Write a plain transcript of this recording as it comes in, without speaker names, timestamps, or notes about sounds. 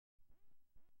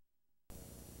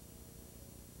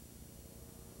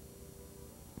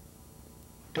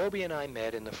Dobie and I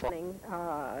met in the fall.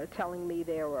 Telling me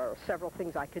there were several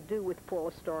things I could do with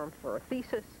polystorum for a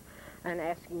thesis, and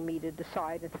asking me to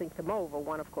decide and think them over.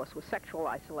 One, of course, was sexual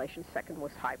isolation. Second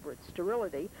was hybrid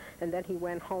sterility. And then he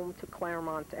went home to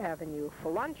Claremont Avenue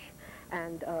for lunch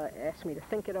and asked me to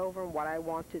think it over and what I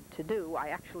wanted to do. I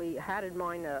actually had in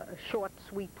mind a short,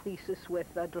 sweet thesis with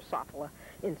Drosophila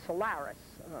insularis.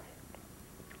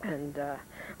 And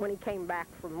when he came back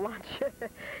from lunch,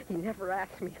 he never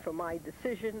asked me for my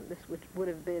decision. This would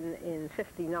have been in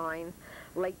 '59,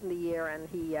 late in the year, and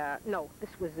he, no, this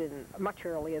was in much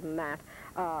earlier than that.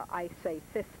 I say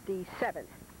 '57.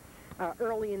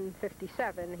 Early in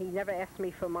 '57, he never asked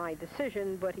me for my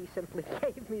decision, but he simply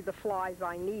gave me the flies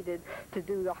I needed to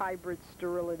do the hybrid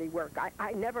sterility work.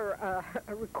 I never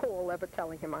recall ever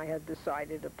telling him I had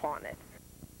decided upon it.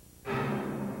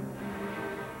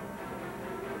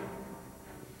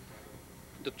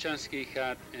 Dobzhansky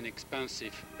had an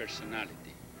expansive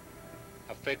personality,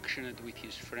 affectionate with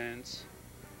his friends,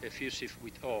 effusive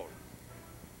with all.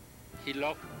 He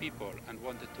loved people and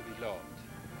wanted to be loved.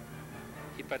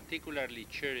 He particularly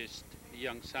cherished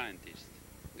young scientists,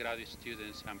 graduate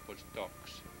students and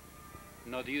postdocs.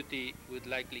 No duty would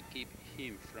likely keep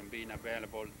him from being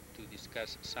available to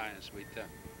discuss science with them.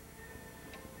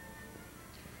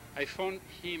 I found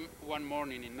him one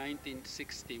morning in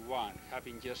 1961,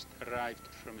 having just arrived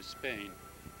from Spain,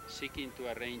 seeking to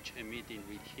arrange a meeting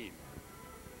with him.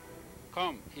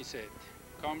 "Come," he said,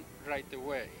 "come right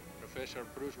away. Professor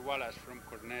Bruce Wallace from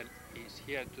Cornell is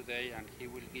here today and he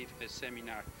will give a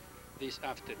seminar this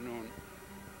afternoon,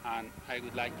 and I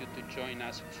would like you to join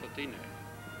us for dinner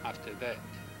after that."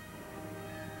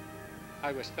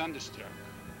 I was thunderstruck.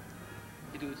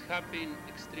 It would have been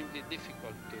extremely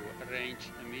difficult to arrange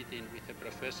a meeting with a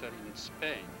professor in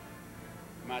Spain,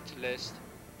 much less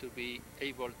to be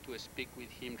able to speak with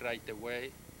him right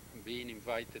away, being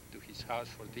invited to his house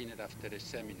for dinner after a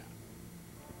seminar.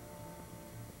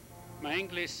 My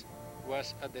English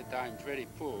was at the time very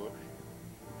poor,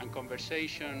 and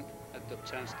conversation at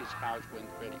Dobzhansky's house went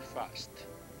very fast,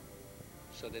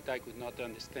 so that I could not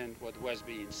understand what was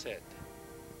being said.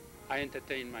 I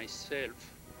entertained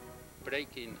myself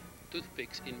breaking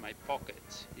toothpicks in my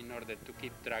pockets in order to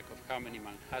keep track of how many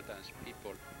Manhattans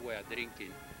people were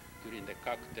drinking during the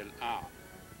cocktail hour.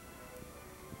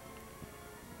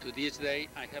 To this day,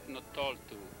 I have not told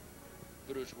to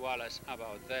Bruce Wallace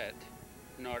about that,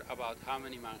 nor about how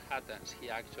many Manhattans he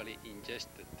actually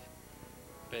ingested,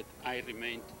 but I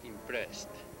remained impressed.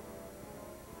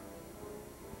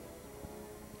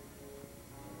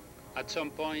 At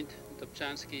some point,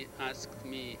 Dobzhansky asked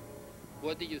me,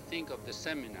 "What do you think of the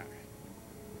seminar?"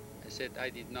 I said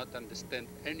I did not understand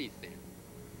anything.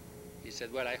 He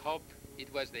said, "Well, I hope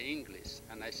it was the English."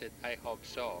 And I said, "I hope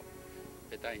so,"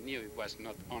 but I knew it was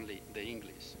not only the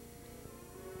English.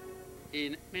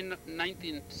 In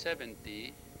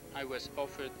 1970, I was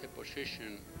offered a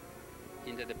position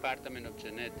in the Department of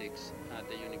Genetics at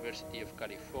the University of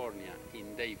California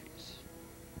in Davis.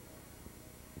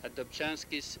 At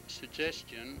Dobzhansky's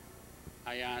suggestion,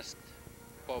 I asked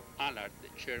Bob Allard, the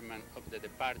chairman of the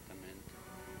department,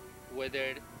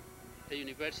 whether the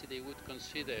university would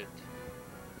consider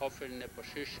offering a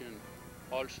position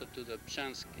also to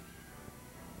Dobzhansky.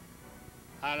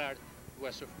 Allard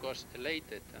was, of course,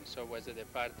 elated, and so was the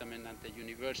department and the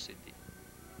university.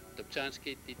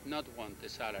 Dobzhansky did not want a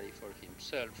salary for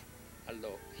himself,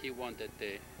 although he wanted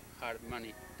the hard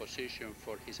money position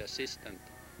for his assistant,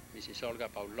 Mrs. Olga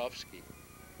Pawlowski.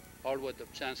 All what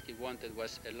Dobzhansky wanted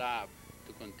was a lab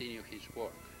to continue his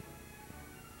work.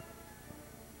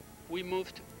 We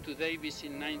moved to Davis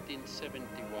in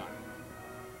 1971.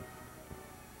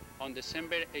 On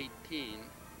December 18,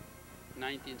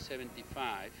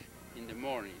 1975, in the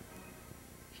morning,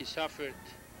 he suffered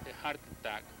a heart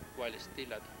attack while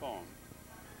still at home.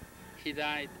 He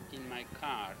died in my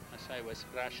car as I was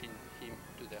rushing him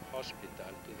to the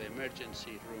hospital, to the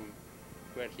emergency room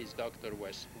where his doctor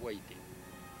was waiting.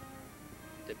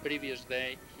 The previous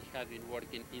day, he had been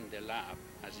working in the lab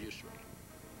as usual.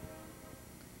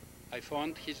 I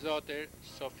phoned his daughter,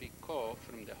 Sophie Coe,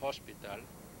 from the hospital.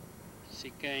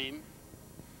 She came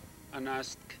and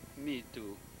asked me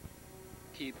to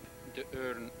keep the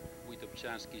urn with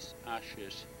Dobzhansky's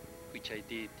ashes, which I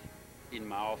did in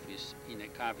my office in a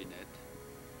cabinet,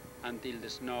 until the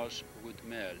snows would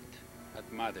melt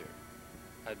at Mother,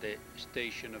 at the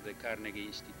station of the Carnegie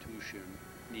Institution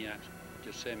near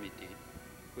Yosemite,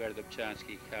 where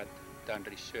Dobzhansky had done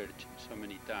research so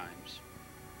many times,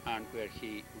 and where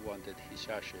he wanted his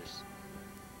ashes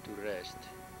to rest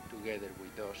together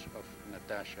with those of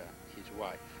Natasha, his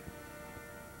wife.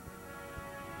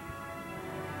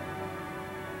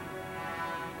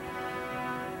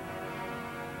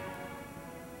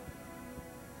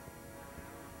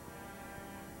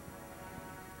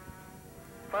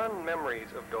 fond memories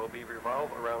of Dobie revolve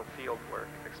around field work,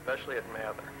 especially at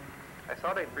Mather. I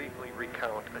thought I'd briefly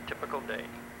recount a typical day.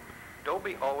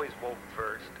 Dobie always woke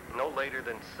first, no later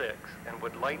than 6, and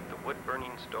would light the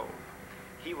wood-burning stove.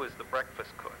 He was the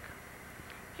breakfast cook.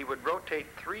 He would rotate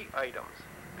 3 items: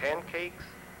 pancakes,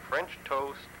 French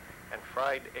toast, and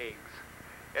fried eggs.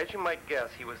 As you might guess,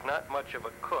 he was not much of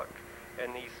a cook,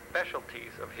 and these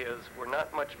specialties of his were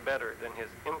not much better than his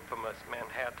infamous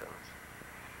Manhattans.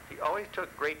 He always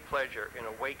took great pleasure in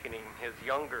awakening his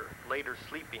younger, later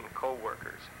sleeping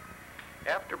co-workers.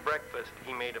 After breakfast,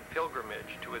 he made a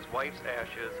pilgrimage to his wife's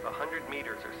ashes 100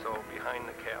 meters or so behind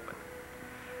the cabin.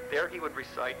 There he would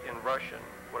recite in Russian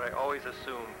what I always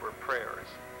assumed were prayers.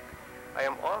 I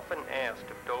am often asked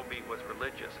if Dobie was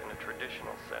religious in a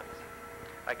traditional sense.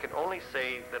 I can only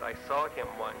say that I saw him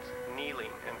once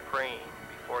kneeling and praying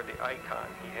before the icon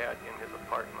he had in his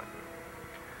apartment.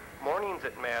 Mornings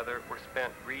at Mather were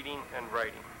spent reading and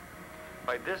writing.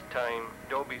 By this time,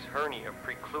 Dobie's hernia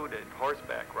precluded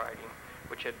horseback riding,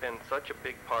 which had been such a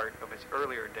big part of his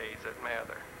earlier days at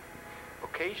Mather.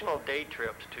 Occasional day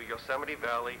trips to Yosemite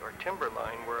Valley or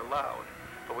Timberline were allowed,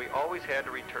 but we always had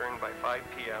to return by 5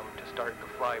 p.m. to start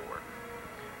the fly work.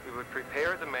 We would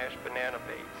prepare the mashed banana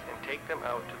baits and take them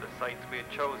out to the sites we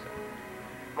had chosen.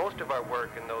 Most of our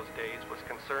work in those days was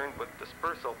concerned with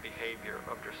dispersal behavior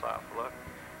of Drosophila,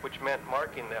 which meant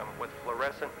marking them with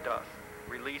fluorescent dust,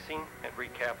 releasing and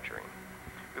recapturing.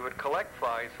 We would collect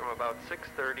flies from about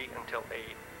 6:30 until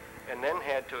 8, and then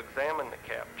had to examine the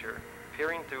capture,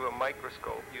 peering through a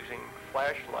microscope using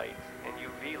flashlights and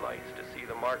UV lights to see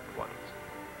the marked ones.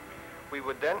 We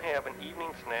would then have an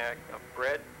evening snack of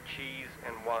bread, cheese,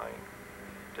 and wine.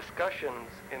 Discussions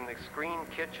in the screen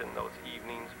kitchen those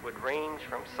evenings would range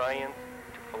from science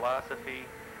to philosophy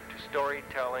to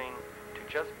storytelling to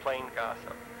just plain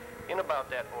gossip, in about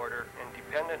that order and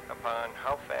dependent upon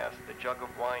how fast the jug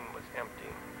of wine was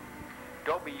emptying.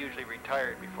 Dobie usually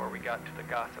retired before we got to the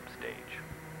gossip stage.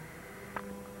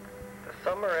 The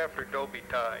summer after Dobie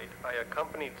died, I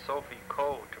accompanied Sophie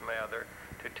Coe to Mather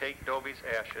to take Dobie's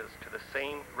ashes to the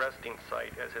same resting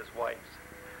site as his wife's.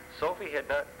 Sophie had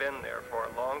not been there for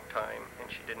a long time, and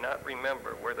she did not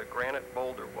remember where the granite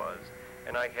boulder was,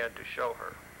 and I had to show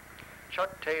her.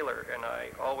 Chuck Taylor and I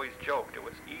always joked it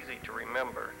was easy to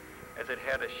remember, as it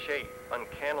had a shape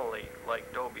uncannily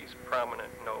like Dobie's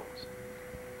prominent nose.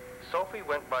 Sophie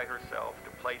went by herself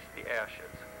to place the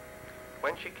ashes.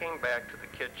 When she came back to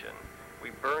the kitchen,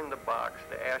 we burned the box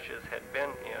the ashes had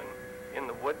been in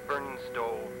the wood-burning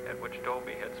stove at which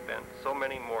Dobie had spent so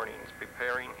many mornings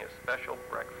preparing his special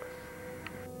breakfast.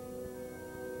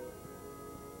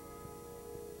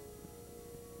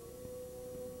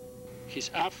 His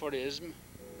aphorism,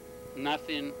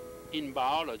 "Nothing in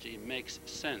biology makes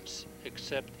sense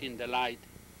except in the light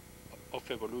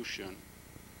of evolution,"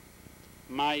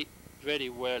 might very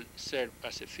well serve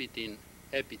as a fitting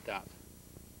epitaph